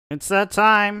It's that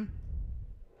time.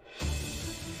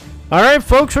 Alright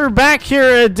folks, we're back here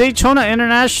at Daytona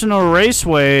International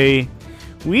Raceway.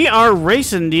 We are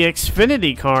racing the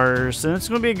Xfinity cars, and it's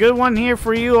going to be a good one here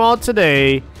for you all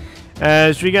today,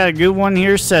 as we got a good one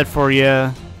here set for you.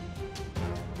 Yeah,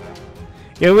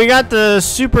 we got the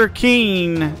super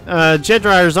keen jet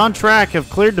drivers on track, have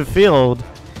cleared the field.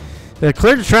 They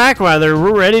cleared the track rather.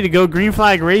 We're ready to go green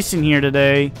flag racing here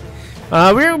today.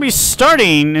 We're going to be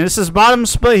starting, and this is bottom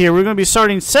split here, we're going to be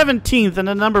starting 17th in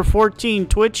the number 14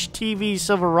 Twitch TV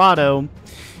Silverado.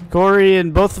 Corey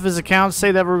and both of his accounts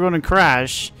say that we're going to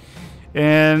crash.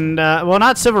 And, well,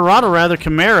 not Silverado, rather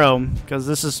Camaro, because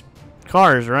this is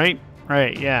cars, right?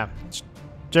 Right, yeah. It's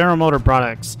General Motor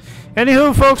Products.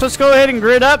 Anywho, folks, let's go ahead and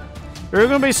grid up. We're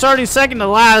going to be starting second to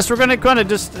last. We're going to kind of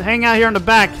just hang out here in the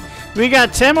back. We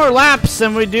got 10 more laps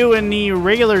than we do in the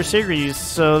regular series,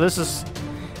 so this is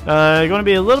going to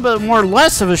be a little bit more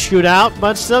less of a shootout,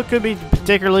 but still could be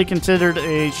particularly considered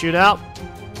a shootout.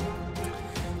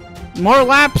 More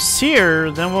laps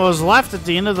here than what was left at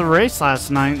the end of the race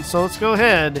last night, so let's go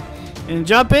ahead and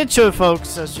jump into it,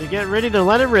 folks, as we get ready to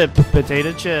let it rip.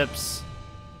 Potato chips.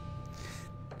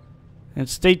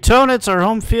 It's Daytona, it's our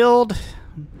home field,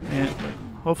 and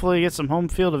hopefully get some home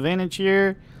field advantage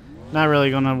here. Not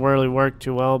really going to really work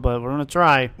too well, but we're going to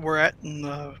try. We're at in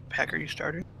the pack. Are you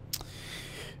starting?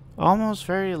 Almost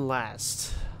very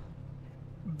last.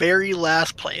 Very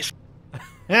last place.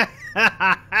 Didn't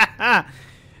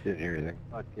hear anything.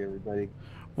 Fuck everybody.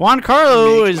 Juan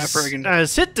Carlo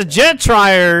has hit the jet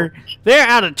dryer. They're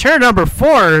out of turn number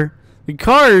 4. The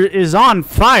car is on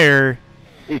fire.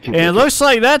 And it looks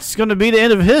like that's going to be the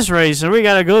end of his race. And we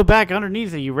got to go back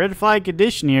underneath the red flag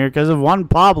condition here because of Juan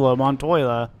Pablo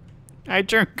Montoya. I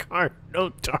turned car, no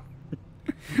turn.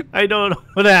 I don't know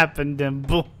what happened then.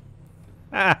 Boom.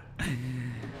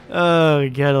 Oh,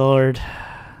 good Lord.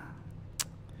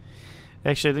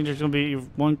 Actually, I think there's going to be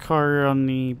one car on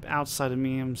the outside of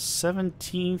me. I'm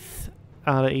 17th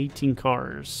out of 18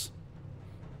 cars.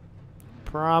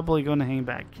 Probably going to hang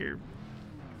back here.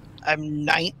 I'm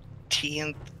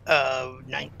 19th of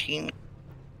 19.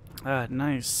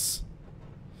 Nice.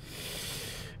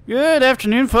 Good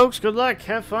afternoon, folks. Good luck.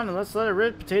 Have fun, and let's let it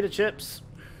rip. Potato chips.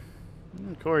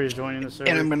 Corey is joining us. And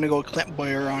I'm going to go Clint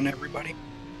Boyer on everybody.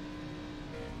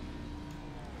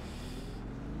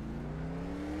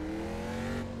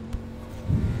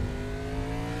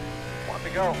 One to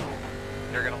go.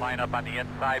 They're going to line up on the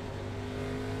inside.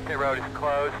 Pit road is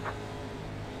closed.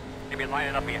 Maybe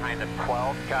lining up behind the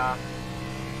 12 car.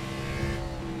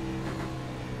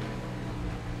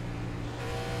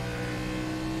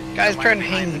 Guys, trying to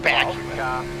hang back.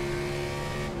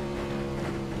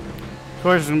 Of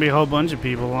course, there's going to be a whole bunch of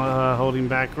people holding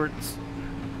backwards.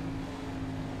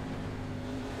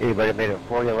 Anybody made it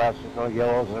 40 laps with no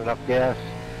yellows and enough gas?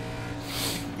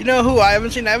 You know who I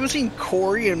haven't seen? I haven't seen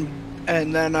Corey and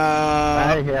then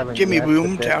Jimmy yet,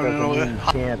 Boom but down in mean you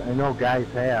can't. I know guys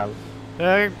have.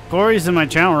 Corey's in my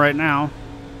channel right now.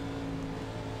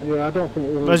 Yeah, I don't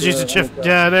think. Let's use the chip.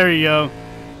 Yeah, there you go.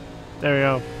 There we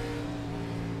go.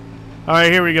 All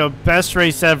right, here we go. Best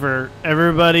race ever.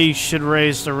 Everybody should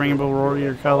race the Rainbow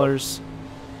Warrior colors.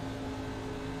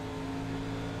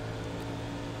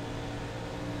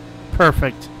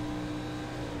 Perfect.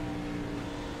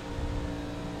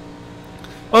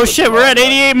 Oh shit, we're at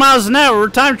 88 miles an hour. We're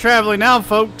time traveling now,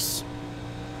 folks.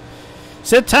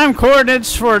 Set time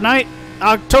coordinates for night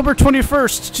October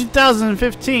 21st,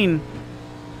 2015.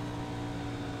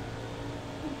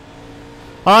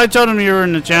 Oh, I told him you were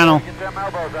in the channel. Get them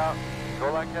elbows out.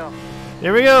 Go like hell.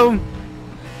 Here we go.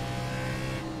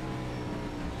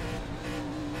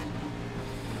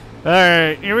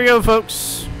 Alright, here we go,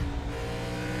 folks.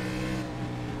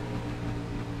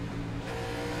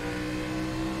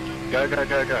 Go, go,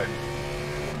 go, go.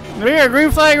 We got green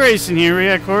flag racing here. We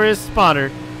got Corey as the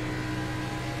spotter.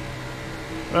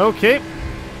 Okay.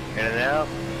 In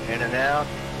and out,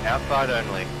 outside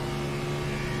only.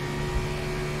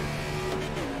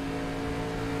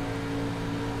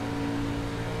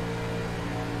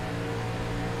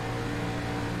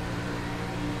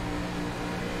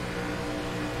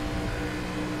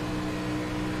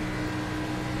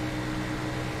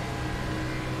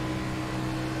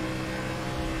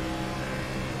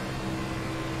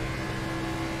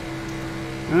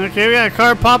 Okay, we got a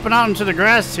car popping out into the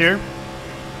grass here.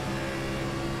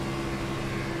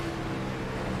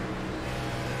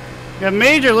 Got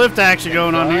major lift action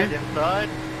going on here. Inside.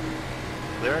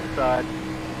 Clear inside.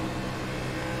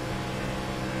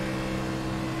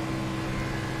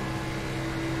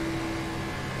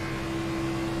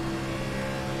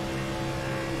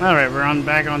 Alright, we're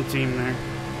back on team there.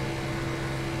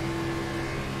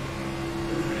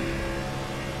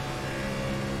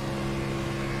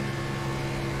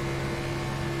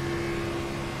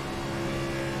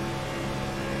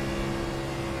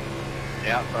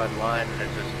 outside line and it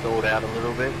just stalled out a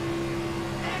little bit.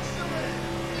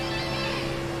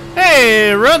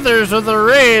 Hey, Ruthers with a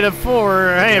raid of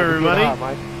 4. Hey,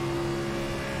 everybody.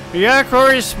 We got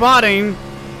Corey spotting.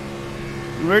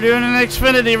 We're doing an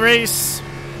Xfinity race.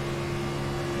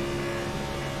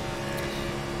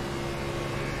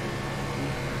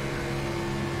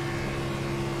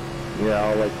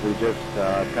 Yeah, like we just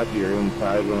cut your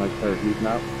inside when I start heating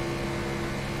up.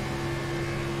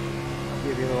 I'll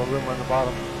give you a little room on the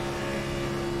bottom.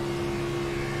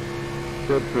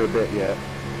 Good for a bit yet.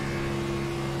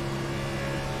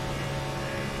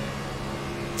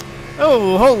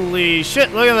 Oh, holy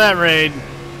shit, look at that raid.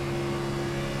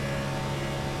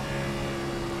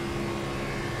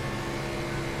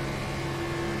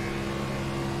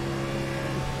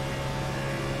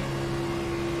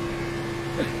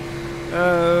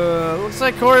 Looks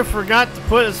like Corey forgot to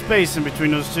put a space in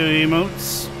between those two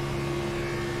emotes.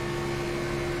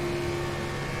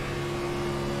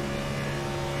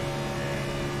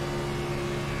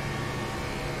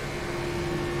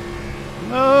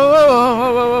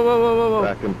 Whoa.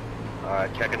 Second.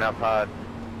 Alright, checking up hard.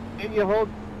 Can you hold?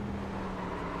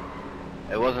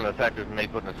 It wasn't effective me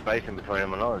putting a space in between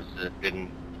them and I just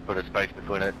didn't put a space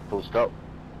between it, full stop.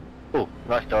 Oh,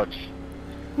 nice dodge.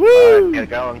 Woo! Alright, get it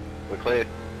going. We're clear.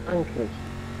 Okay.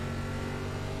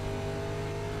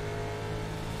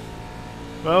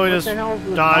 Well, we just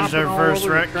dodged our first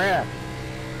wreck.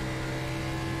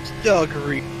 Still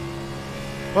agree.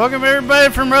 Welcome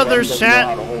everybody from Ruthers Doesn't know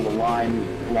how chat. to hold the line,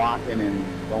 he's locking and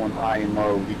going high and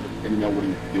low. He just didn't know what he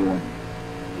was doing.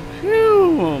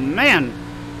 Phew, man.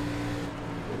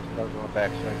 Goes on the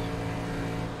backswing.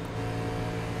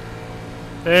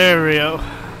 There we go.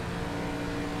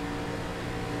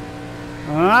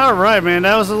 Alright, man.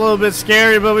 That was a little bit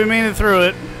scary, but we made it through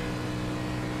it.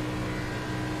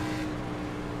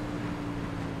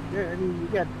 Yeah, I mean, you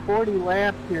got 40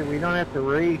 laps here. We don't have to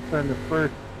race on the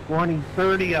first 20,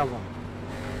 30 of them.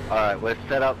 Alright, we're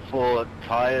set up for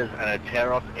tyres and a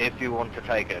tear-off if you want to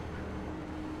take it.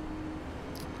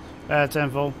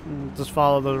 Tenfold. Just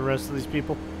follow the rest of these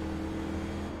people.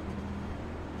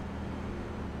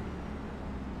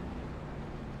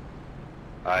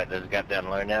 Alright, there's a gap down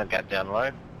low now, gap down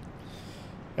low.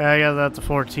 Yeah, I got that to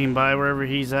 14 by wherever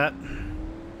he's at.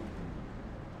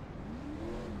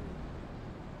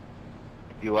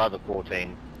 You are the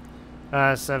 14.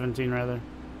 17 rather.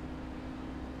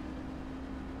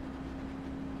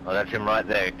 Oh, that's him right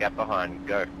there, gap behind,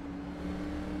 go.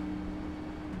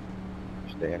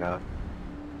 Staying up.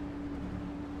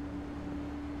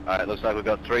 Alright, looks like we've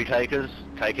got 3 takers.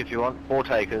 Take if you want, 4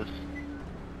 takers.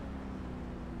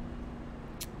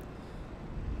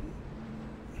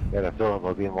 Yeah, I feel like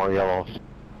there'll be more yellows.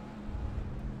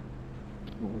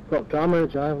 We've got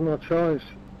damage, I have no choice.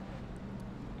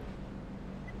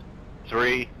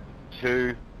 3,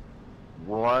 2,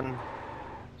 1.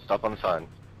 Stop on the sign.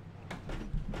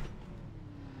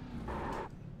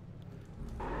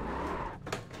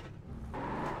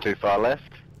 Too far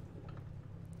left.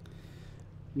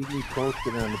 Keep me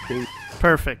posted on the page.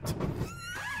 Perfect.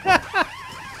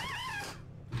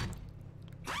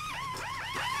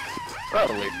 Well,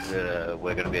 at least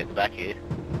we're going to be at the back here.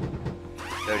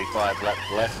 35 laps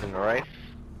left in the race.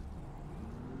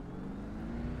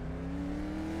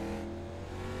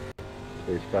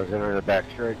 These guys enter the back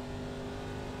straight.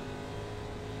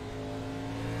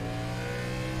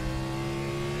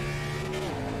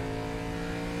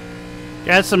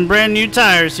 Got some brand new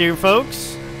tires here,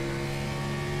 folks.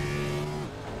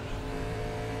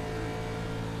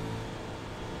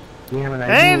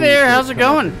 Hey there, how's it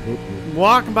going?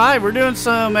 Walking by, we're doing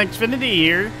some Xfinity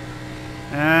here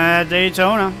at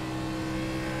Daytona.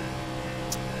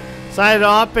 Decided to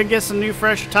up and get some new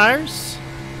fresh tires.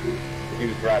 He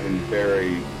was driving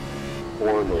very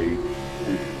poorly.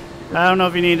 I don't know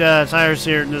if you need tires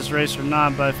here in this race or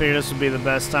not, but I figured this would be the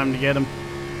best time to get them.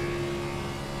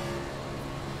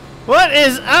 What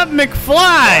is up, I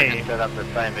McFly? can set up the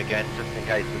same again just in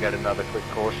case we get another quick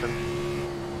caution.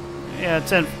 Yeah,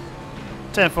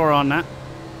 10-4 on that.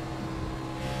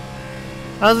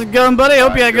 How's it going, buddy?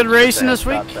 Hope you had good racing this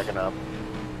week. Checking up.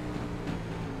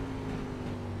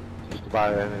 Just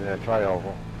about in a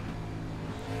tri-oval.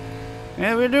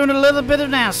 Yeah, we're doing a little bit of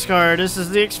NASCAR. This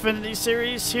is the Xfinity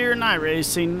Series here in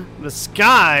iRacing. The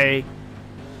Sky.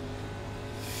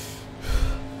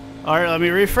 Alright, let me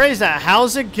rephrase that.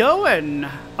 How's it going?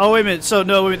 Oh, wait a minute. So,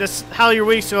 no, wait a minute. That's how your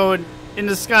week's going in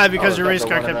the sky because your race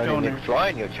car kept going there. Fly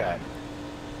in your chat.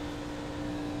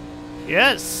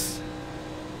 Yes.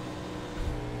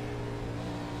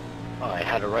 I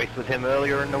had a race with him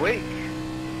earlier in the week.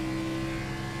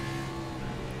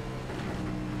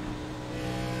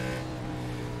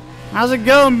 How's it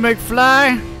going,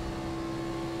 McFly?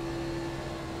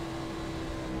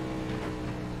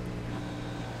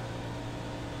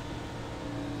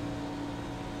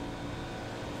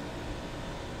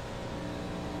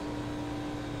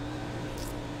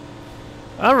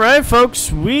 All right,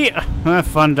 folks. We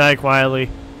fun die quietly.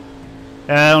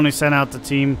 I only sent out the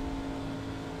team.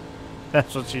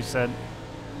 That's what she said.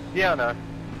 Yeah, I know.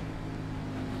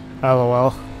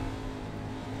 LOL.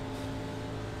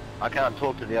 I can't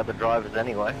talk to the other drivers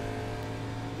anyway.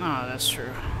 Oh, that's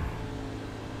true.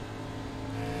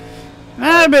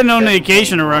 I've been on the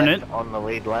occasion to run it. On the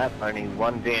lead lap, only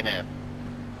one DNF.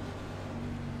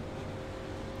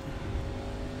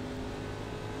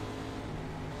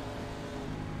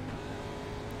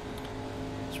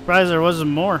 Surprised there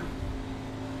wasn't more.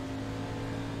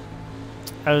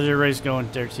 How's your race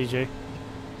going there, TJ?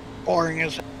 Boring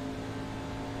as.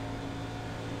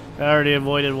 I already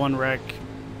avoided one wreck.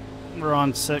 We're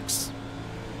on 6.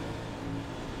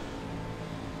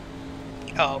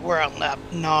 Oh, we're on lap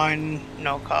 9.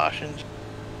 No cautions.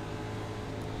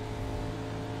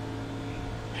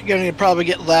 You're gonna probably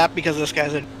get lapped because this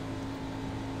guy's a. All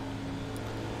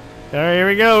right, here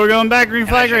we go. We're going back green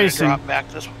flag racing. Drop back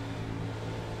this one.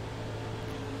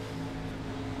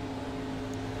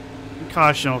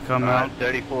 Caution will come out.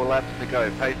 34 laps to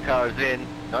go. Pace car is in.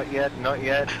 Not yet, not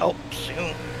yet. Help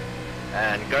soon.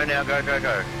 And go now, go, go,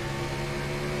 go.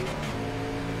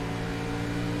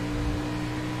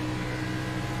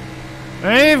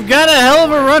 We've got a hell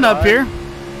of a run up here.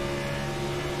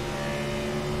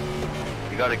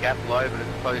 You got a gap low, but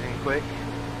it's closing quick.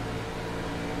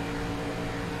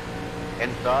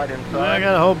 Inside, inside. I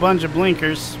got a whole bunch of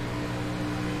blinkers.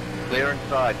 Clear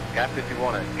inside. Gap if you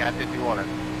want it. Gap if you want it.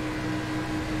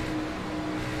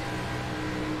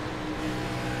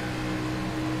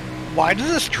 Why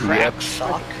does this track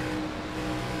suck?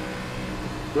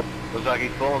 Looks like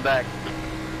he's falling back.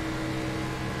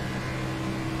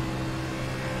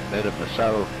 Bit of a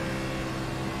soul.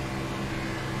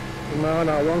 No,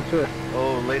 no, one, sir.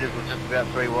 Oh, leaders were just about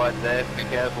 3 wide there. Be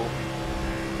careful.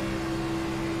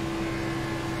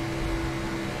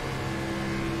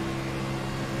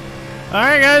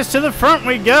 Alright guys, to the front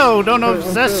we go. Don't know if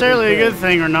it's necessarily a good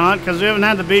thing or not, because we haven't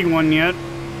had the big one yet.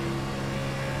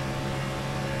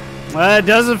 It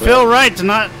doesn't feel right to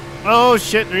not... Oh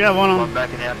shit, we got one on. One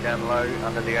backing out down low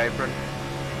under the apron.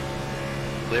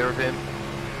 Clear of him.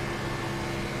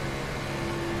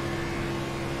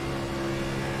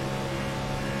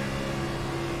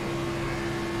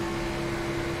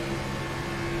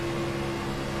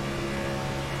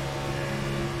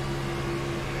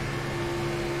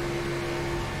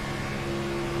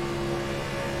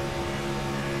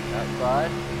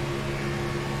 Outside.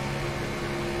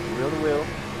 Wheel to wheel.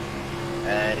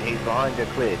 And he's behind you,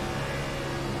 clear.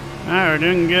 Alright, we're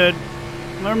doing good.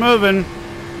 We're moving.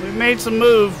 We've made some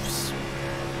moves.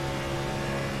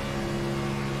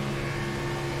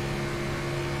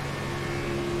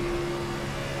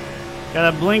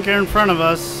 Got a blinker in front of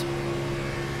us.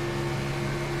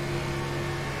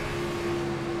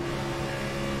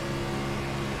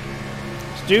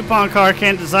 This DuPont car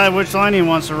can't decide which line he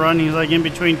wants to run. He's like in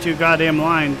between 2 goddamn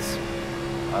lines.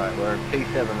 Alright, we're in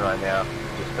P7 right now.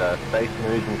 Just stay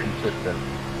smooth and consistent.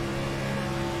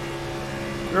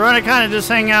 We're going to kind of just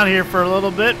hang out here for a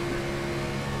little bit.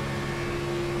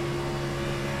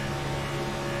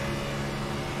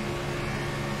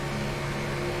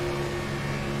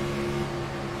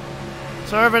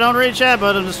 Sorry if I don't reach out,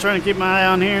 but I'm just trying to keep my eye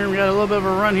on here. We got a little bit of a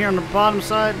run here on the bottom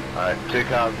side. Alright, 2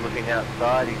 cars looking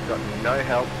outside. He's got no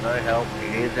help, no help.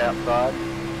 He is outside.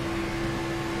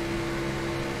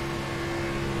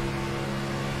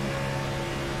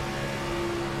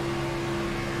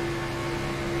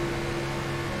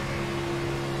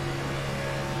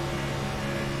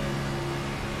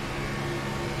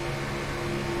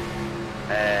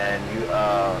 And you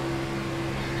are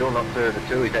still not clear of the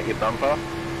 2. Is that your bumper?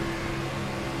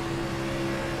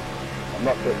 I'm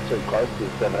not getting too close to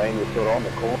the 17, you're sort of on the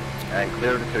corner. And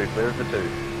clear of the 2, clear of the 2.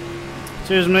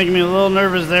 2's making me a little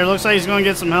nervous there. Looks like he's going to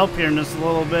get some help here in just a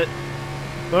little bit.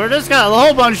 But we're just got a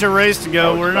whole bunch of race to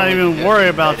go. We're not even worried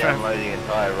about traffic. Download the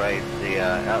entire race. The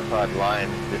outside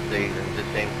line this season just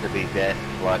seems to be dead.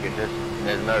 Like it just,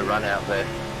 there's no run out there.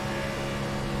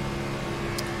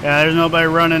 Yeah, there's nobody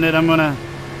running it. I'm going to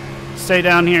stay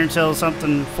down here until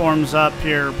something forms up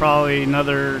here. Probably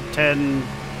another 10,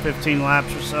 15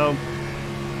 laps or so.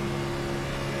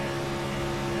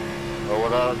 Well,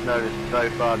 what I've noticed so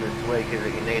far this week is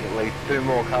that you need at least 2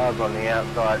 more cars on the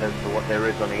outside as to what there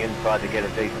is on the inside to get a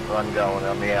decent run going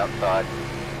on the outside.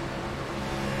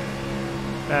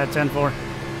 10-4.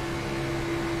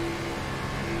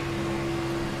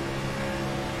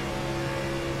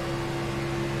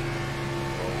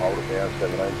 hold it down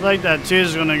 17. Like that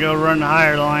two's gonna go run the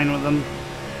higher line with him.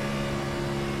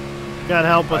 Got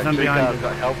help with him Two behind cars you.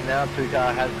 got help now. 2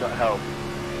 car has got help.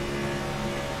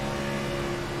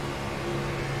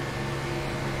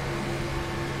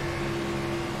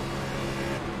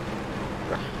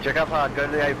 Check up hard. Go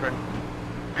to the apron.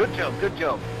 Good job. Good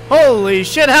job. Holy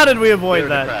shit! How did we avoid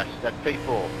Clear of the that? crash. That's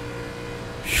P4.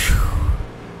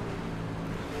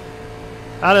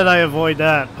 How did I avoid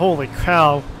that? Holy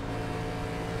cow!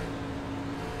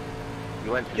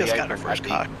 You went to Just the got our apron first at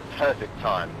car. the perfect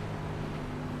time.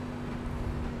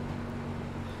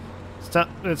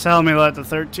 It's telling me to let the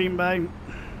 13 back.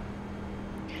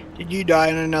 Did you die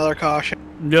in another caution?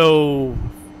 No.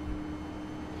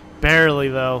 Barely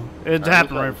though. It happened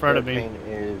Looks like right in front of me. 13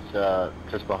 is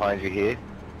just behind you here.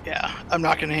 Yeah, I'm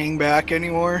not gonna hang back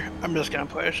anymore. I'm just gonna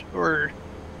push.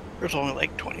 There's only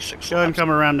like 26 Go ahead and laps. come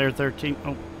around there, 13.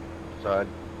 Oh. Side.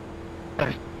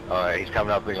 Alright, he's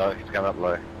coming up below. He's coming up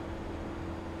low.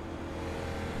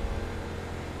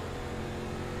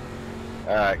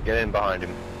 Alright, get in behind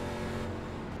him.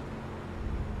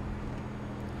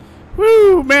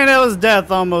 Woo! Man, that was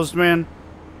death almost, man.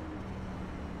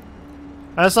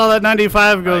 I saw that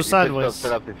 95 go Alright, you could still sideways.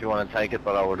 sit up if you want to take it,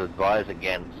 but I would advise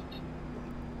against.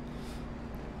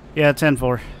 Yeah,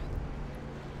 10-4.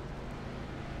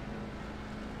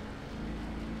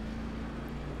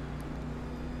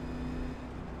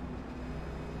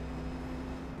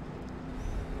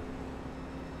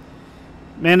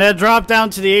 Man, that drop down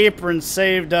to the apron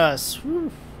saved us.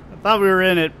 Whew. I thought we were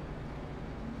in it.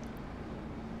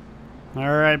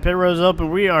 Alright, pit road's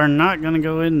open. We are not going to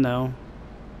go in, though.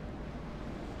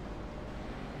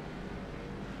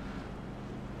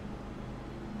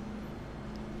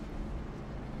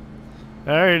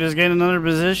 Alright, just getting another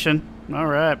position.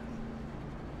 Alright.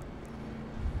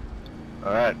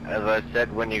 Alright, as I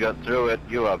said when you got through it,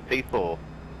 you are P4.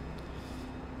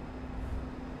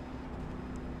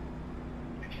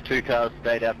 2 cars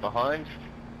stayed out behind.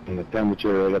 And the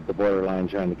temperature right at the borderline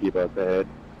trying to keep out the head.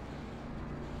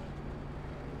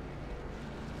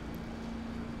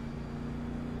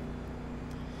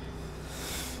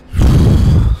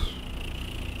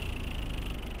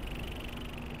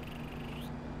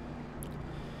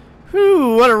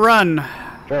 Whew, what a run.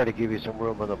 Try to give you some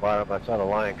room on the bottom. I saw the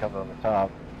line coming on the top.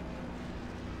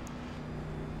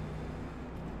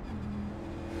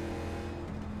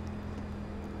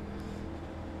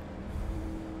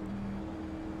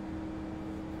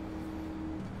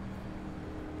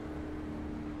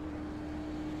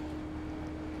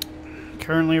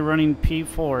 Currently running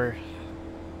P4.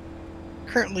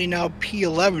 Currently now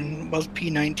P11 was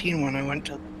P19 when I went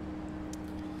to.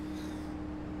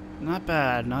 Not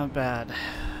bad, not bad.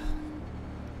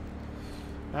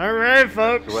 Alright,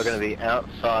 folks. So we're going to be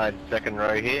outside second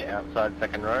row here, outside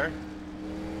second row.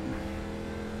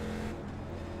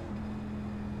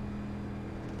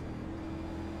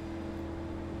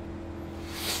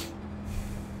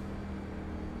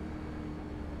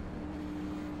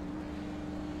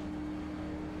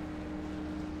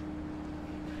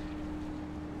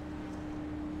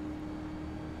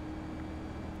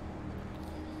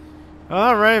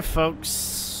 Alright,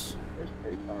 folks. There's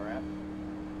pretty far out.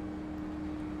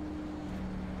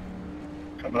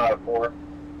 Coming out of 4.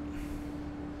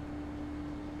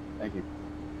 Thank you.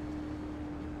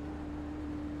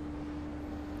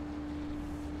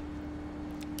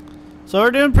 So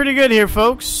we're doing pretty good here,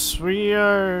 folks. We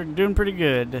are doing pretty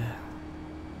good.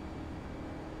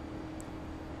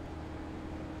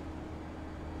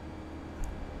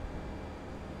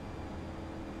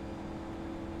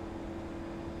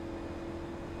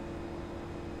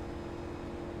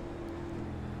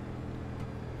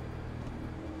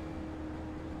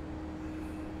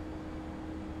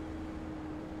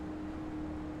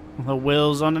 The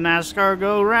wheels on the NASCAR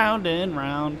go round and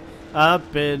round,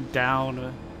 up and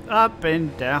down, up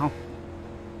and down.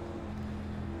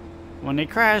 When they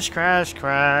crash, crash,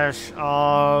 crash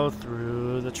all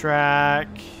through the track.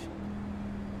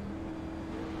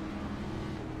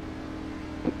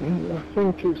 I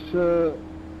think it's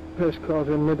pace cars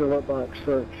in middle at back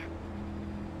stretch.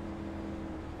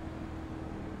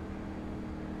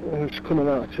 It's coming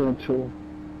out of turn 2.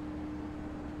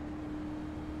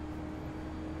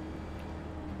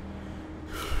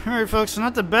 Alright, folks,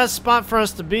 not the best spot for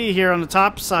us to be here on the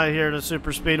top side here of the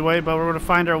super speedway, but we're going to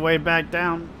find our way back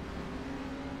down.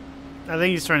 I think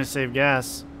he's trying to save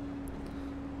gas.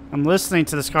 I'm listening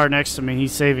to this car next to me.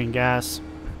 He's saving gas.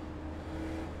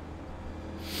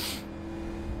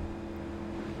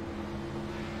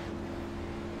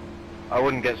 I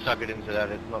wouldn't get suckered into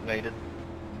that, it's not needed.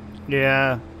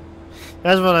 Yeah,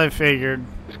 that's what I figured.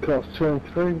 It's cars turn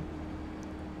 3.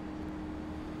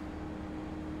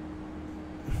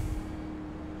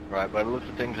 Right, by the looks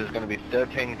of things, there's going to be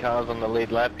 13 cars on the lead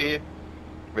lap here.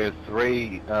 We have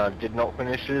 3 did not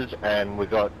finishes, and we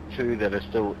got 2 that are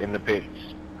still in the pits,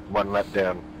 1 lap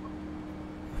down.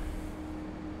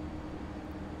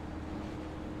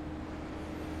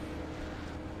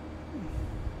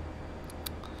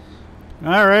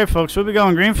 All right, folks, we'll be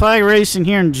going green flag racing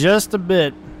here in just a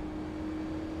bit.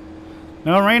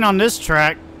 No rain on this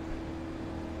track.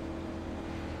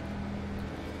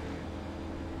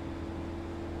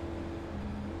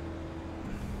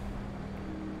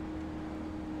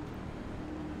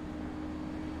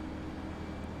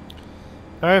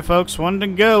 All right, folks, 1 to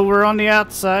go. We're on the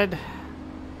outside.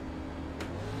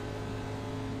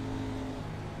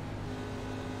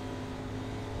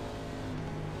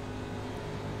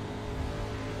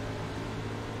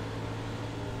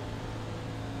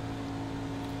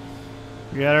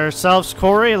 We got ourselves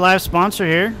Corey, a live sponsor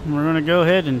here. We're going to go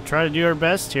ahead and try to do our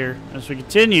best here as we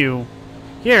continue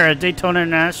here at Daytona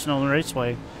International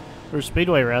Raceway, or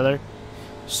Speedway rather.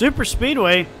 Super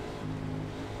Speedway.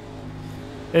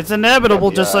 It's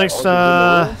inevitable, just like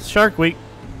Shark Week.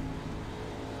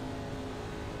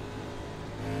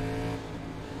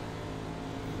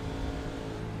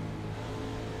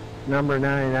 Number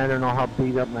 9, I don't know how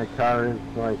beat up my car is,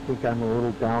 so I think I'm a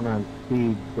little down on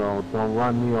speed, so don't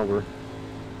run me over.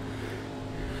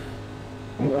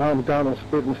 I'm down on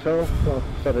speed myself, so I'll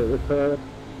set it with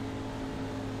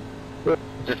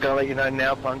Just going to let you know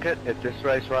now, Plunkett, if this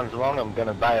race runs long, I'm going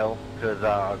to bail, because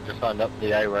I've just signed up for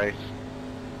the A race.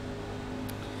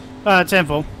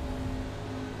 10-4.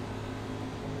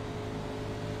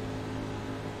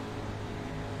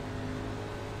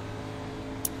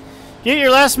 Get your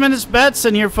last minute bets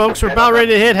in here, folks. We're about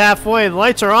ready to hit halfway. The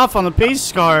lights are off on the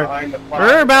pace car.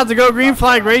 We're about to go green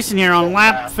flag racing here on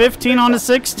lap 15 on the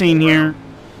 16 here.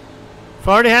 We've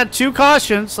already had 2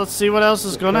 cautions. Let's see what else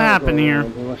is going to happen here.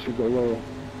 Unless you go low.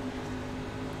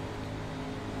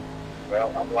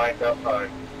 Well, I'm lined up fine.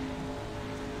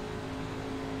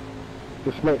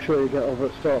 Just make sure you get over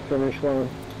at start finish line. All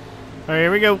right,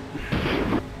 here we go.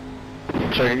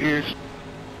 Change gears.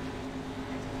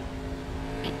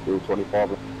 Do 25.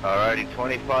 Alrighty,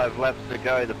 25 laps to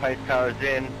go. The pace car is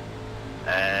in,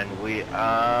 and we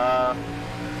are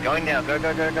going now. Go,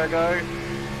 go, go, go, go.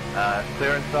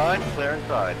 Clear inside, clear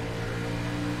inside.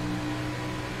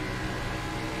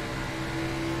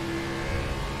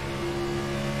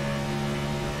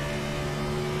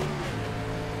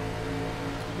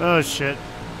 Oh, shit.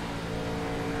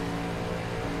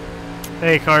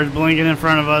 Hey, car's blinking in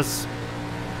front of us.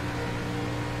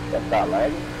 That's not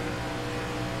lagging.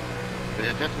 Is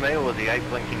it just me, or was the 8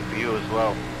 blinking for you as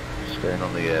well? Staying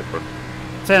on the air, bro.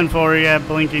 10-4, yeah,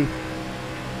 blinking.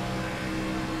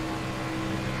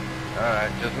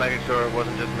 Alright, just making sure it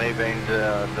wasn't just me being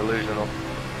delusional.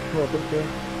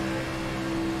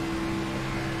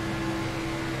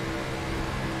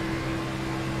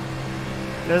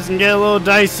 Doesn't get a little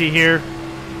dicey here.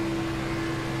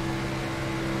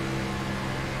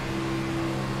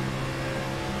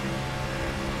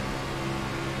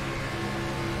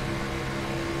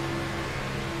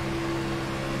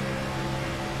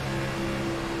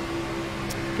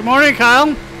 Good morning,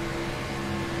 Kyle.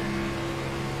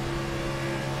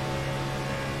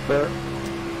 I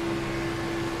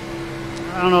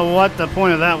don't know what the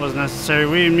point of that was necessary.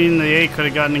 We didn't mean the 8 could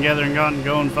have gotten together and gotten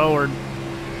going forward.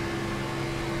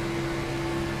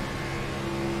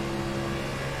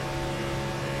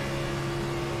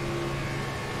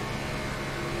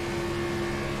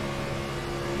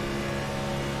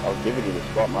 I'll give it to the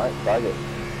spot, mate. Tag it.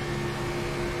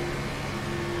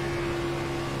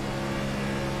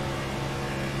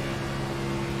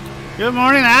 Good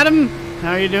morning, Adam.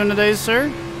 How are you doing today,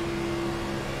 sir?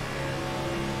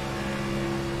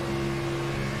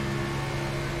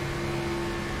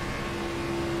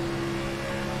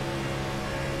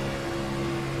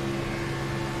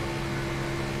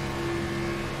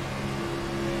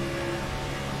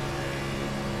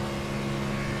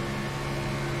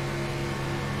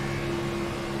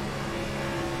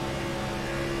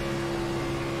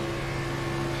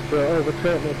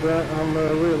 Overtake me, Brett. I'm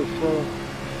really slow.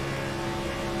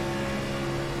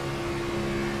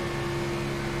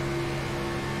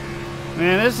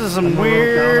 Man, this is some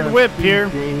weird whip here.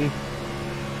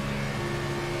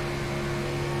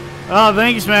 Oh,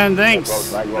 thanks, man.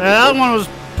 Thanks. That one was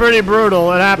pretty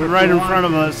brutal. It happened right in front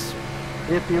of us.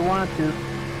 If you want to.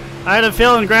 I had a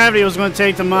feeling gravity was going to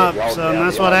take them up, so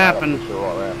that's what happened.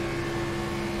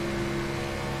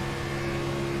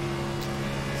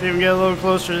 See if we can get a little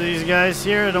closer to these guys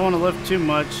here. I don't want to lift too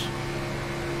much.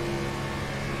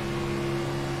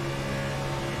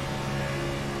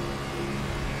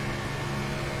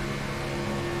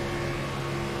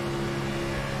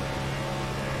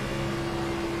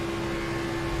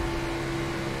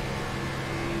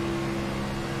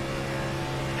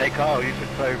 Hey Kyle, you should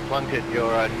throw Plunkett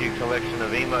your new collection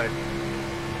of emotes.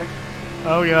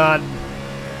 Oh god.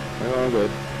 Oh,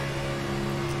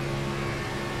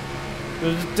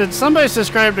 good. Did somebody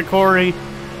subscribe to Corey?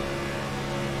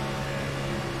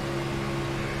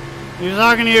 He was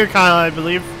talking to you, Kyle, I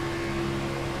believe.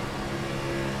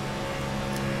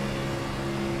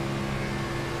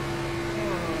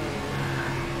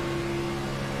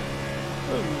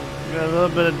 Got a little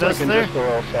bit of dust there. Just a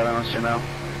little silence, you know.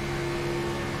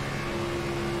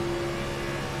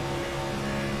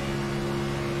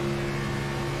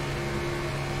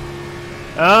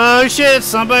 Oh shit,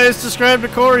 somebody's subscribed to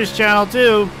Corey's channel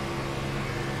too.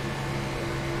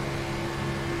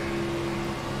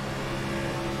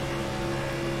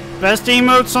 Best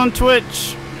emotes on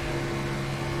Twitch.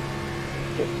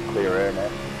 Just clear air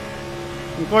now.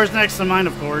 Of course, next to mine,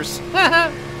 of course.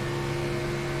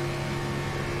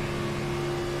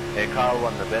 Hey, Kyle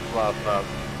won the bet last month.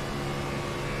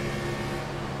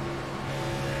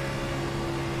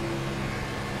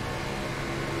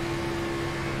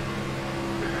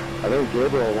 I think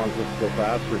Gabriel wants us to go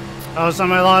faster. Oh,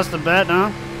 somebody lost a bet,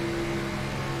 huh?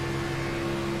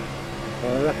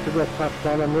 That's the best top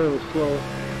down. I'm really slow.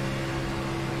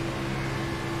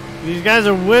 These guys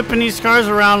are whipping these cars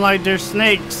around like they're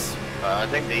snakes. I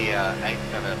think the 8's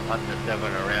gonna punt the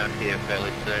 7 around here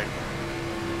fairly soon.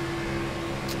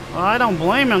 Well, I don't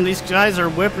blame them. These guys are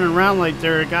whipping around like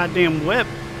they're a goddamn whip.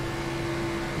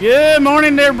 Good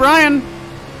morning there, Brian.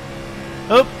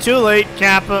 Oh, too late,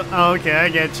 Kappa. Oh, okay, I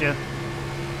get you.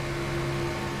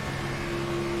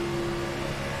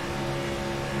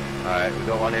 Alright, we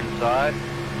got one inside.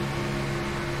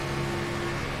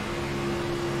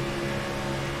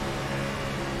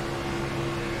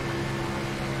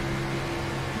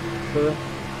 Clear.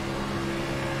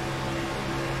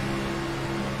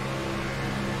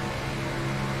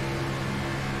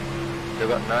 Still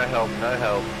got no help, no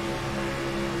help.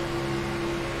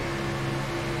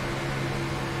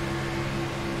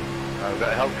 We've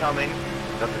got help coming.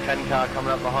 Got the 10 car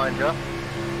coming up behind you.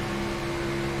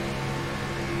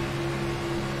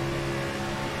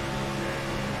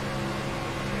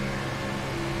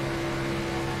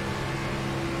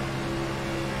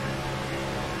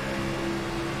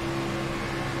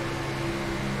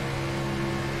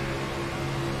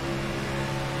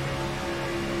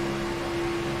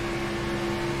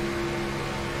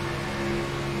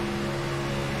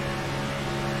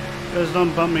 Just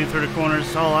don't bump me through the corners,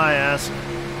 that's all I ask.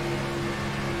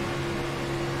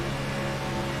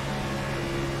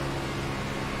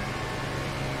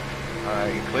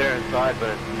 Alright, you're clear inside, but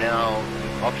it's now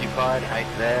occupied. 8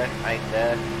 there, 8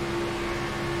 there.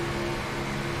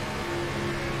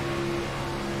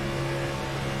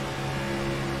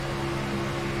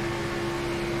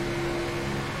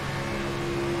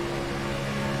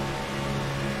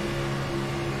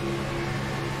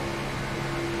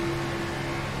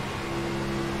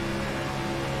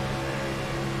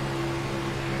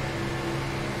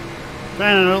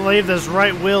 Trying to leave this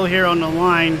right wheel here on the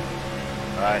line.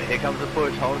 Alright, here comes the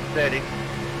push. Hold it steady.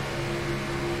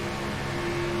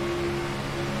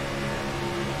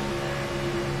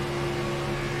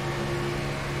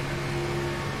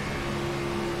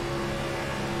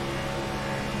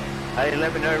 Hey,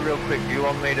 let me know real quick. Do you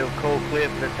want me to call clear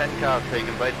for the 10 cars so you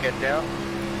can both get down?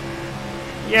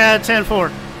 Yeah,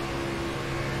 10-4.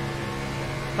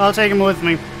 I'll take him with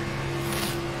me.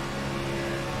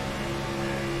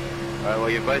 Alright, well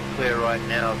you're both clear right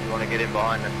now if you want to get in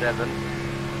behind the 7.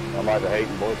 I'm either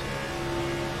hating, boys.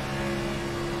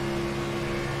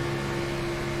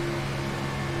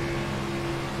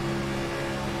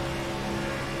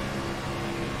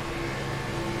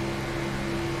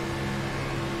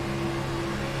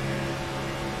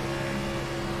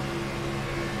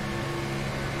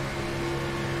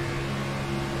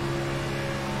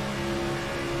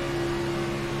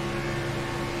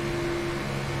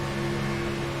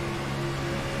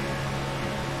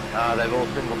 They've all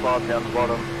single filed down the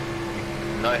bottom.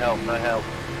 No help, no help.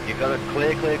 You've got it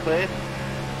clear, clear, clear.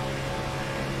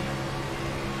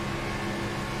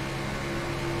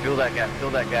 Fill that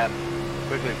gap.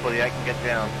 Quickly before the 8 can get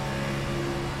down.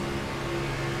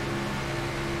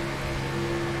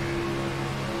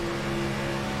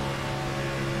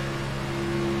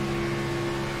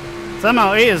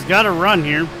 Somehow 8 has got to run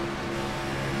here.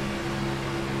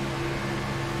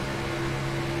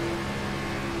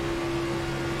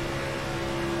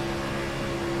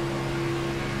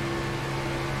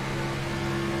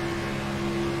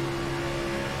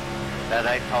 That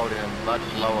 8's holding a much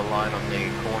lower line on the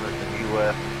corners than you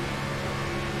were.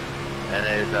 And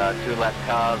there's 2 lap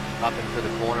cars up into the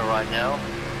corner right now.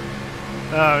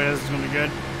 Oh, yeah, this is going to be good.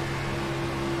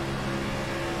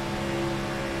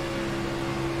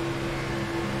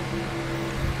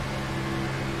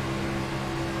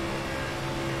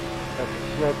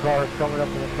 little cars coming up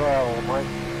in the trial, Mike.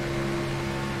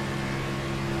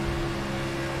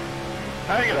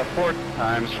 I get a 4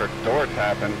 times for door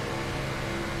tapping.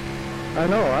 I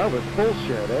know, that was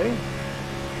bullshit, eh?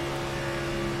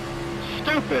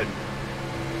 Stupid.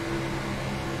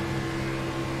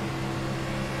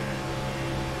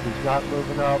 He's not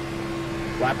moving up.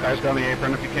 Lap cars down the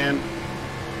apron if you can.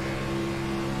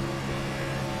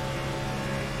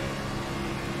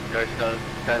 Go slow,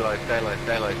 stay low, stay low,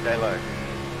 stay low, stay low.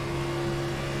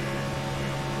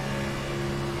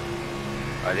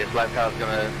 Alright, this lap car's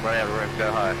gonna run out of room,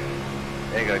 go high.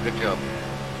 There you go, good job.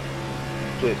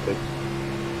 Cheers, Fitz.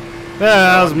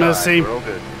 That was messy. We're all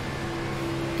good.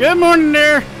 Good morning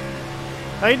there.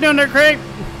 How you doing there, Craig?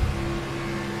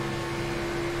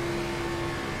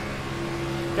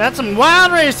 Got some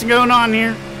wild racing going on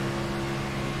here.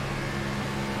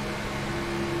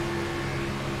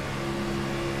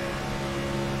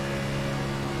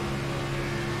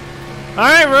 All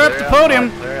right, we're up the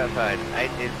podium. Clear outside.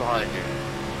 8 is behind you.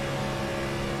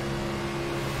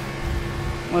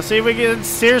 Let's see if we can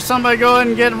steer somebody go ahead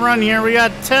and get a run here. We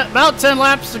got about 10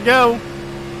 laps to go.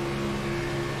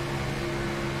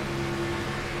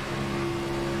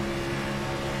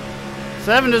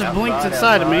 Seven just blinked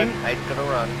inside of me. 8's gonna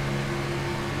run.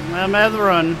 I'm at the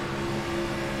run.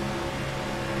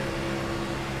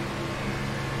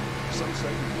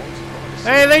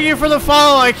 Hey, thank you for the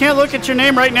follow. I can't look at your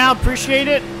name right now. Appreciate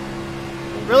it.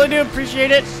 Really do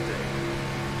appreciate it.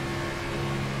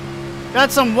 Got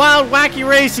some wild, wacky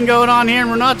racing going on here, and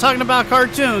we're not talking about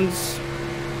cartoons.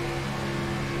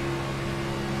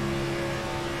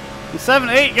 7,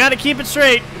 8, got to keep it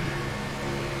straight.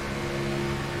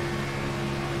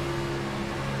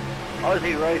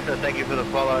 Aussie Racer, thank you for the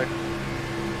follow.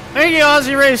 Thank you,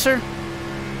 Aussie Racer.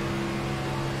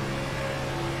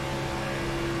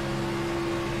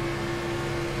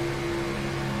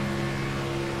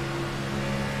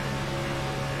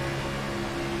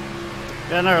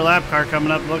 Got another lap car coming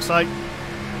up, looks like.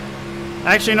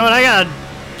 Actually, you know what? I got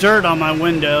dirt on my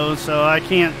window, so I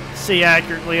can't see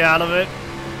accurately out of it.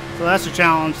 So that's a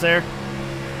challenge there.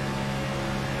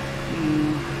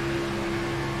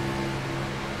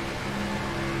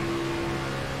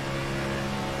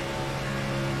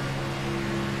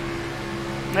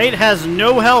 Nate has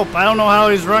no help. I don't know how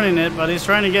he's running it, but he's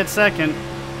trying to get second.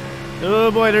 Oh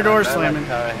boy, their door's slamming.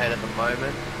 Car ahead at the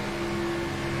moment.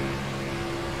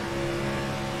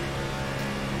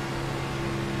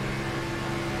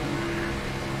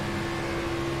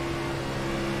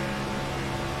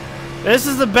 This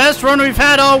is the best run we've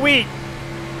had all week.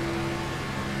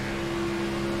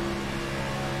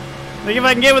 I think if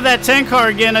I can get with that 10 car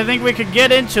again, I think we could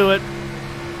get into it.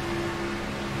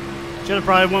 Should have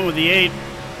probably went with the 8.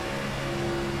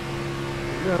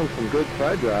 You're doing some good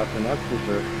side drafting, that's for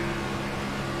sure.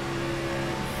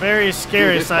 Very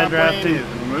scary Dude, this side top lane drafting. is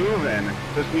moving.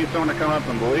 Just need someone to come up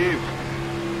and believe.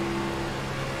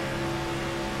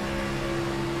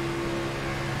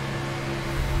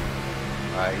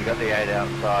 Alright, you got the 8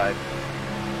 outside.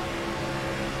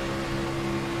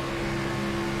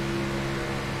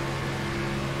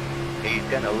 He's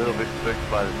getting a little bit spooked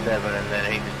by the 7 and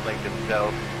then he just blinked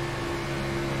himself.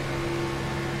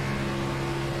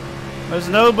 There's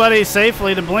nobody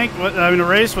safely to blink with, to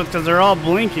race with because they're all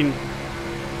blinking.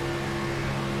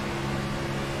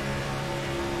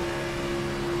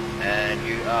 And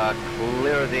you are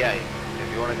clear of the 8.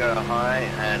 If you want to go high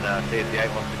and see if the 8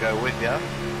 wants to go with you.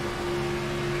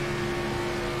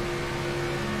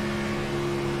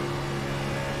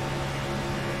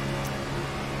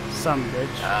 Some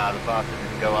bitch. The bastard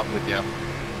didn't go up with you.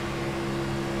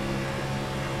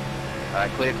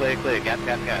 Alright, clear, clear, clear. Gap,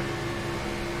 gap, gap.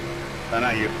 No,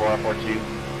 not you, 414.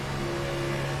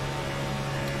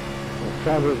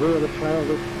 Travel the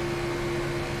travel.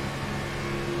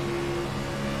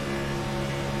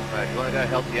 Alright, you want to go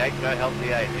help the 8? Go help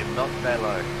the 8. If not, stay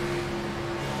low.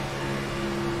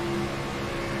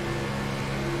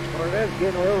 Or it is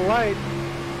getting a little light.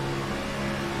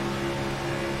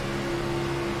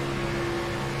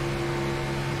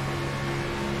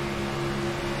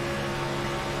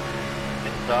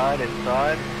 Inside,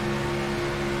 inside.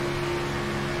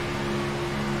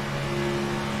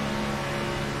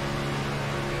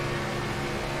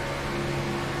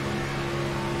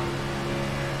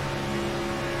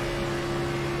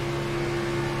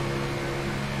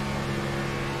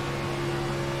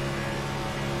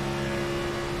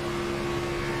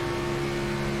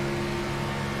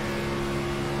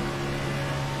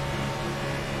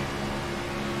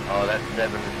 Oh, that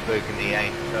 7 is spooking the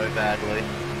 8 so badly.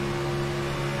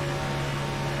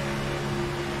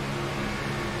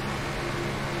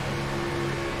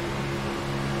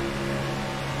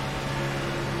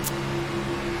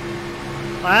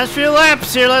 Last few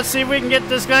laps here. Let's see if we can get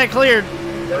this guy cleared.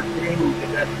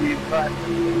 13, that's the inside.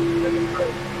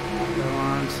 Come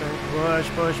on, sir. Push,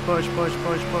 push, push, push,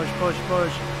 push, push, push,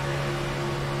 push.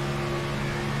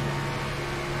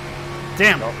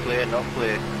 Damn. Not clear, not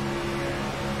clear.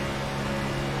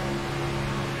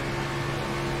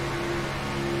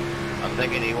 I'm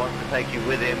thinking he wants to take you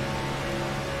with him.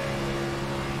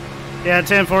 Yeah,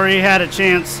 10-4, he had a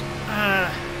chance.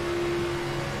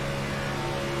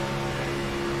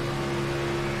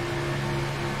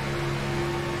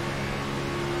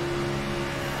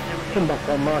 Come back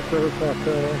on Mark,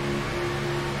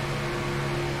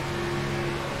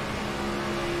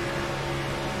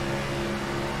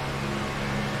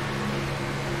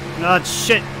 Oh,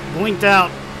 shit. Blinked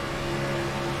out.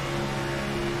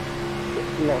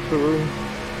 Lost the room.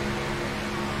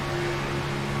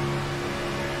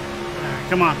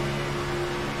 Come on.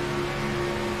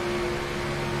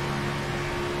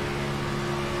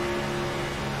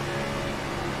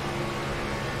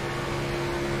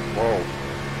 Whoa.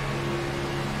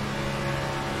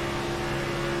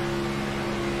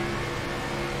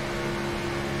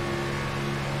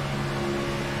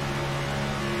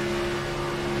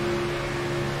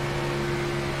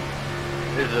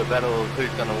 This is a battle of who's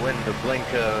going to win, the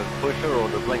blinker pusher or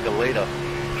the blinker leader.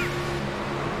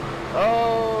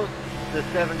 Oh, the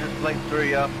 7 just blinked through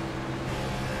you.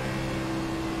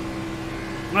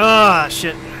 Ah,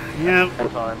 shit. Yeah. Full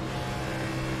time.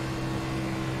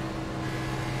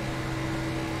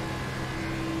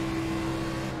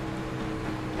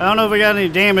 I don't know if we got any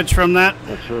damage from that.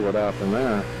 Not sure what happened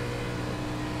there.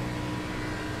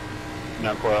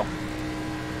 No coil.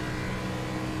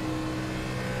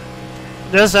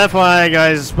 Just FYI,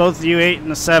 guys, both the U8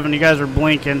 and the 7, you guys were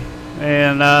blinking.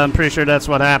 And I'm pretty sure that's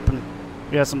what happened.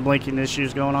 We got some blinking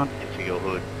issues going on. Into your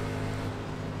hood.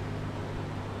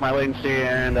 My latency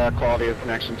and quality of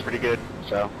connection is pretty good,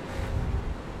 so.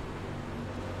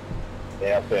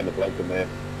 Yeah, I'll stay in the blinking there.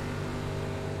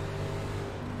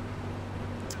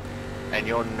 And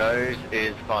your nose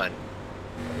is fine.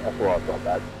 That's where I thought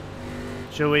that.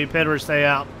 Should we pit or stay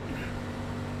out?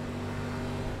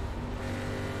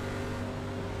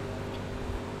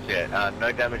 Yeah,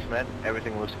 no damage, man.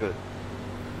 Everything looks good.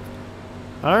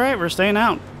 All right, we're staying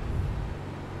out.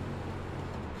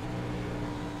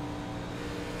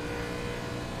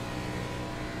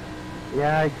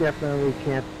 Yeah, I definitely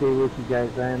can't stay with you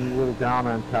guys. I'm a little down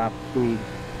on top speed.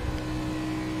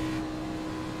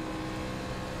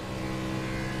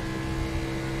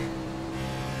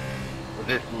 With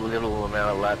this little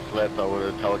amount of laps left, I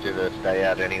would have told you to stay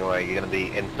out anyway. You're going to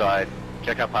be inside.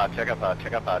 Check up hard, check up hard,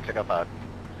 check up hard, check up hard.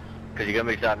 Because you're going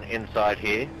to be starting inside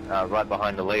here, right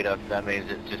behind the leader. So that means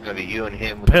it's just going to be you and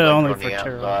him with the Pit blinker only on for the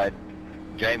Terrell. outside.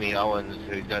 Jamie Owens,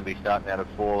 who's going to be starting out of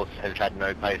 4th, has had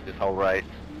no pace this whole race.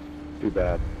 Too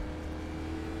bad.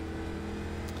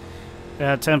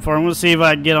 Yeah, 10-4. I'm going to see if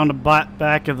I can get on the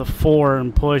back of the 4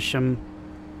 and push him.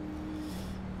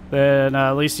 Then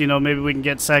at least, you know, maybe we can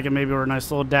get second. Maybe we're a nice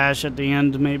little dash at the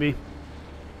end, maybe.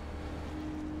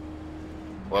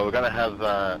 Well, we're going to have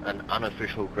an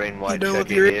unofficial green-white You done check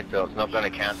with your- here, so it's not going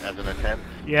to count as an attempt.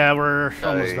 Yeah, we're So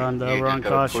almost done, though. you We're on just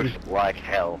gotta caution. push like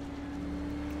hell.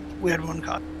 We had one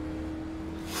caught.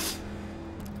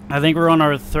 I think we're on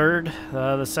our 3rd.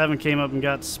 The 7 came up and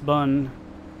got spun.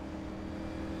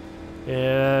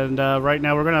 And right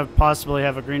now we're going to possibly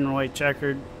have a green and white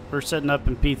checkered. We're sitting up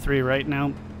in P3 right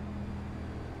now.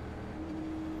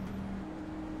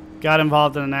 Got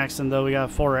involved in an accident, though. We got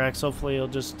 4X. Hopefully it'll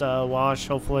just wash,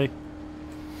 hopefully.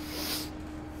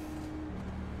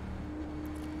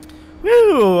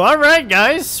 Woo! Alright,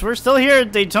 guys. We're still here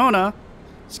at Daytona.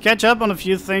 Let's catch up on a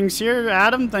few things here.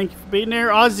 Adam, thank you for being here.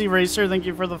 Aussie Racer, thank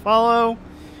you for the follow.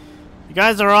 You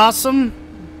guys are awesome.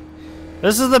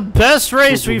 This is the best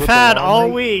race we've had all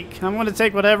week. I'm going to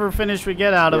take whatever finish we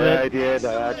get out of Yeah, I it. did.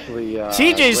 I actually.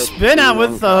 TJ switched Spin to out with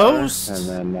one the car host.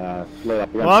 And then split up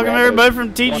against Welcome Robert. everybody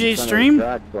from TJ 1% of the Stream.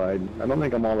 track, so I don't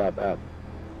think I'm all that bad.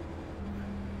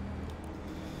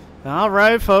 All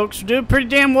right, folks. We're doing pretty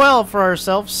damn well for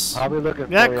ourselves. I'll be looking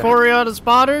We got for you. Corey on the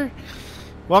spotter.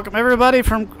 Welcome everybody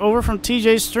from over from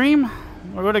TJ Stream.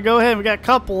 We're going to go ahead. We got a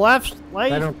couple laps. I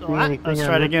don't see anything Let's on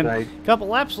try it this again. side. Couple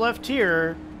laps left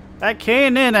here at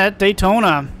K&N at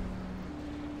Daytona.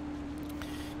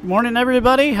 Good morning,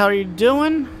 everybody. How are you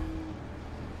doing?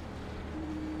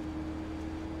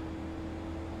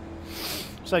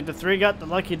 Looks like the 3 got the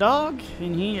lucky dog,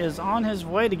 and he is on his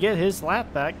way to get his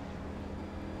lap back.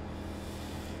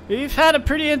 We've had a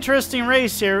pretty interesting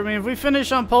race here. I mean, if we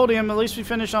finish on podium, at least we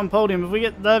finish on podium. If we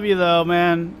get the W, though,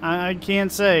 man, I can't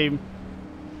say.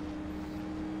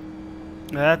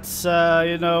 That's,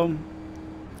 you know,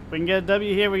 We can get a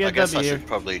W here, we get I a guess I W here. should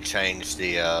probably change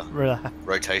the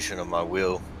rotation of my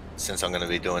wheel since I'm going to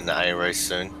be doing the A race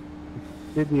soon.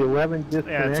 Did the 11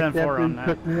 disconnect 10-4 after on he that.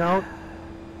 took me out?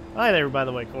 Hi there, by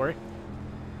the way, Corey.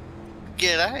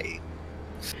 G'day.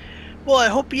 Well, I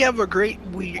hope you have a great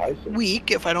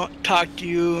week if I don't talk to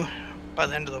you by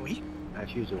the end of the week.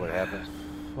 That's usually what happens.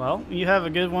 Well, you have a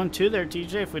good one too there,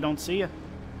 TJ, if we don't see you.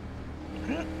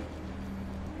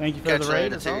 Thank you for Catch the you raid,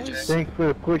 later, as always. TJ. Thanks for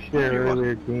the push there You're welcome.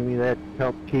 earlier, Jamie. That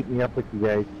helped keep me up with you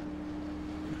guys.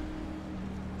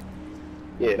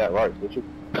 Yeah, no worries, Richard.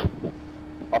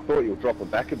 I thought you were dropping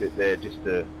back a bit there,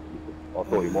 I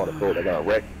thought you might have thought they're going to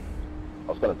wreck.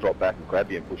 I was going to drop back and grab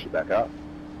you and push you back up.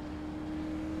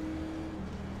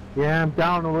 Yeah, I'm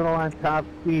down a little on top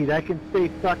speed. I can stay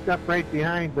sucked up right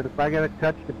behind, but if I got to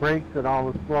touch the brakes and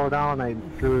all slow down, I'm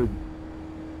screwed.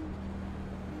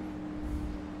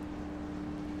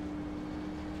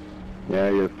 Yeah,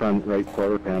 your front right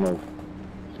quarter panel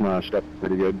smashed up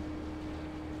pretty good.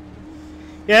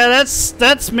 Yeah,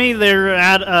 that's me there,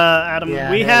 Adam.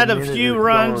 Yeah, we I had a minute few or so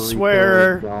runs repair,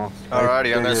 where... so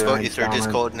Alrighty, I'm going to figure spot I'm you through down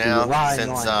Discord on- now Why?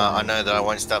 since No, I know that I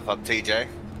won't stuff up TJ.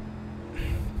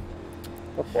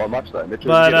 Not by much though, Mitchell.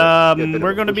 But You get a bit of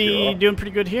we're a going to push here, be right? doing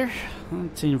pretty good here.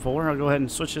 Team 4. I'll go ahead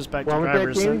and switch this back to What was that,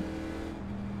 drivers. Jamie?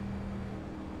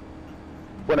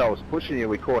 When I was pushing you,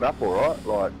 we caught up alright.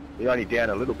 Like, you're only down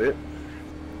a little bit.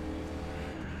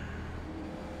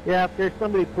 Yeah, if there's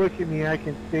somebody pushing me, I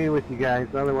can stay with you guys.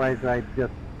 Otherwise, I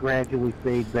just gradually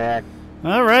fade back.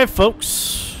 All right,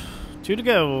 folks. 2 to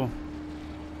go.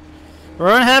 We're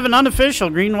going to have an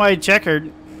unofficial green-white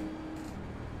checkered.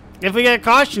 If we get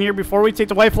caution here before we take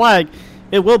the white flag,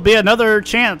 it will be another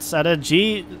chance at a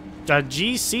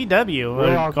GCW,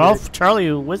 We're all Golf good.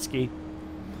 Charlie Whiskey.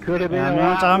 Could have been I'm a not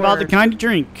lot talking about the worse. kind you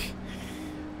drink.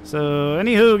 So,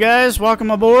 anywho, guys,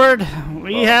 welcome aboard.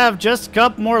 We have just a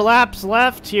couple more laps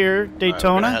left here,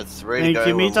 Daytona. We're going to have 3 to Thank go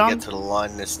you, when we Tom. get to the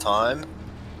line this time,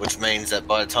 which means that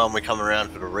by the time we come around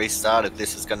for the restart, if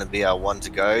this is going to be our 1 to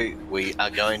go, we are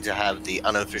going to have the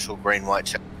unofficial green-white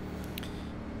check.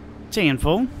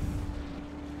 Handful.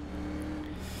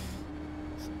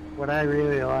 What I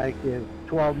really like is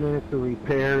 12 minutes of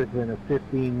repairs and a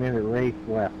 15-minute race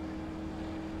left.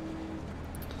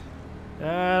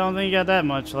 I don't think you got that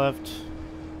much left.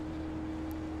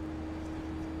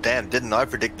 Damn, didn't I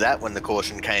predict that when the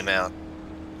caution came out?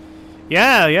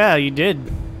 Yeah, you did.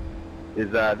 Is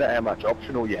that how much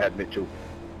optional you had, Mitchell?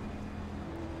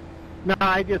 No,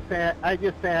 I just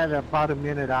had about a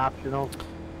minute optional.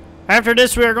 After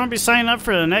this, we are going to be signing up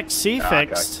for the next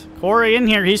C-Fixed. Corey in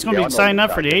here, he's going to Yeah, be I know signing the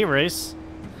up for the target. A-Race.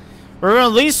 We're going to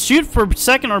at least shoot for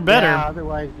second or better. Yeah,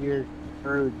 otherwise you're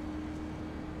screwed.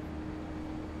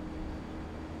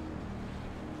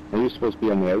 Are you supposed to be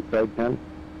on the outside, Ken?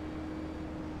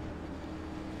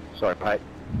 Sorry, Pate.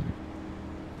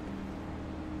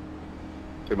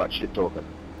 Too much shit talking.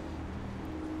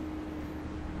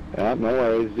 Yeah, no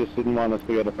worries. Just didn't want us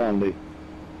to get a penalty.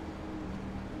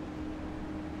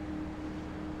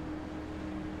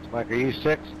 Mike, are you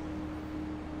 6?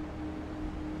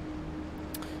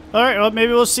 All right, well,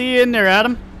 maybe we'll see you in there,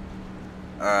 Adam.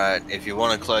 Alright, if you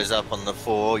want to close up on the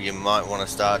 4, you might want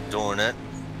to start doing it.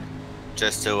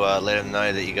 Just to let him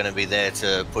know that you're going to be there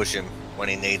to push him when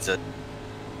he needs it.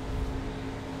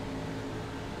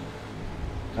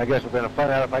 I guess we're going to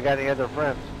find out if I got any other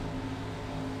friends.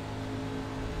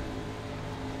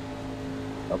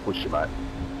 I'll push you, mate.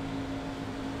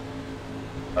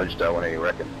 I just don't want any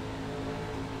wrecking.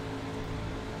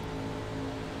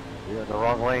 You're in the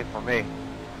wrong lane for me.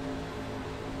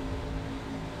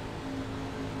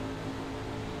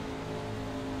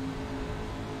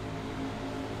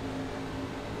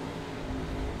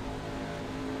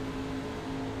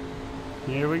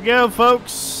 Here we go,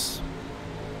 folks.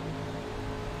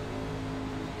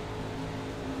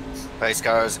 Pace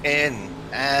cars in,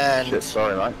 and Shit,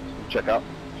 sorry, mate. Check up.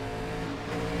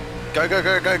 go, go,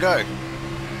 go, go, go.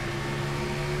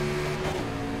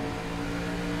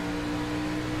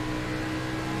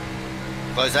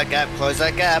 Close that gap, close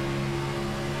that gap.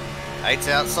 8's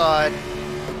outside.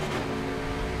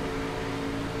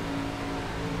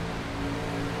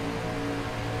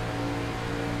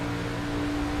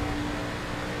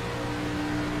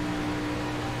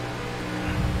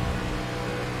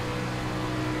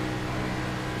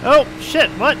 Oh, shit,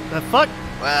 what the fuck?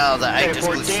 Wow, the 8 just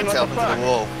 14, glitched what itself the into fuck? the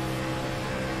wall.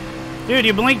 Dude,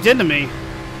 you blinked into me.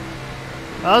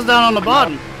 I was down on the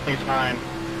bottom. He's fine.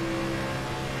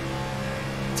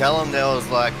 Tell him there was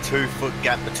like 2-foot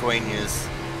gap between yous.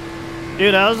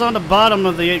 Dude, I was on the bottom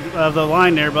of the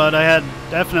line there, but I had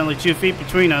definitely 2 feet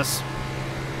between us.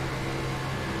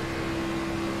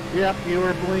 Yep, you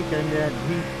were blinking and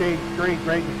he stayed straight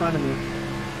right in front of me.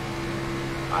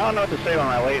 I don't know what to say about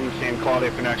my latency and quality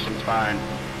of connection's fine.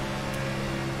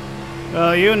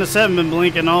 You and the 7 been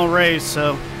blinking all race,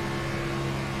 so.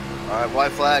 Alright,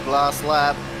 white flag, last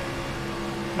lap.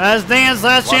 That's Dan's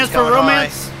last chance for coming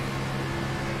romance.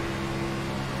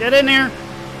 Get in here.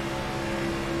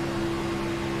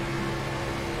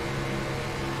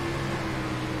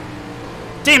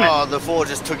 Damn it. Oh, the 4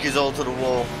 just took his all to the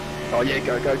wall. Oh yeah,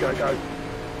 go, go, go, go.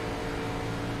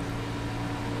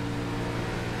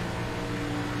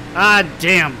 Ah,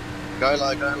 damn. Go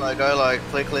low, go low, go low.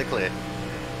 Clear, clear, clear.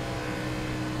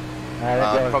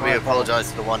 Probably apologise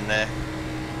to the one there.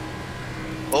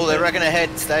 Oh, they're wrecking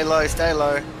ahead. Stay low, stay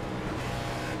low.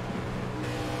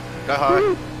 Go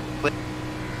hard.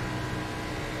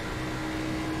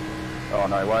 Oh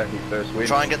no way, his first win.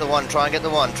 Try and get the one, try and get the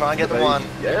one, try and get the one.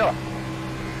 Yeah.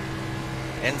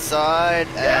 Inside,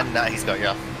 and no, he's got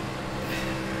you.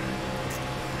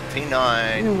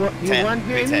 P9, You 10, won,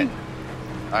 P10. Jamie?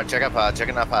 Alright, check up hard,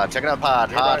 checking up hard, checking up hard,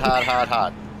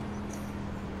 hard.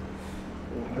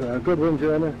 Good win,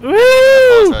 Jonah.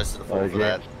 Woo! Apologise to the 4 for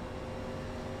that.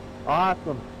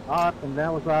 Awesome, awesome,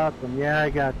 that was awesome. Yeah, I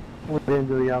got flipped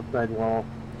into the outside wall.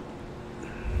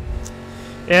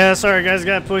 Yeah, sorry guys,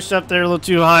 got pushed up there a little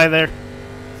too high there.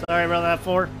 Sorry about that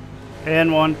 4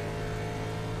 and 1.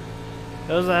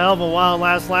 It was a hell of a wild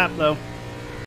last lap though.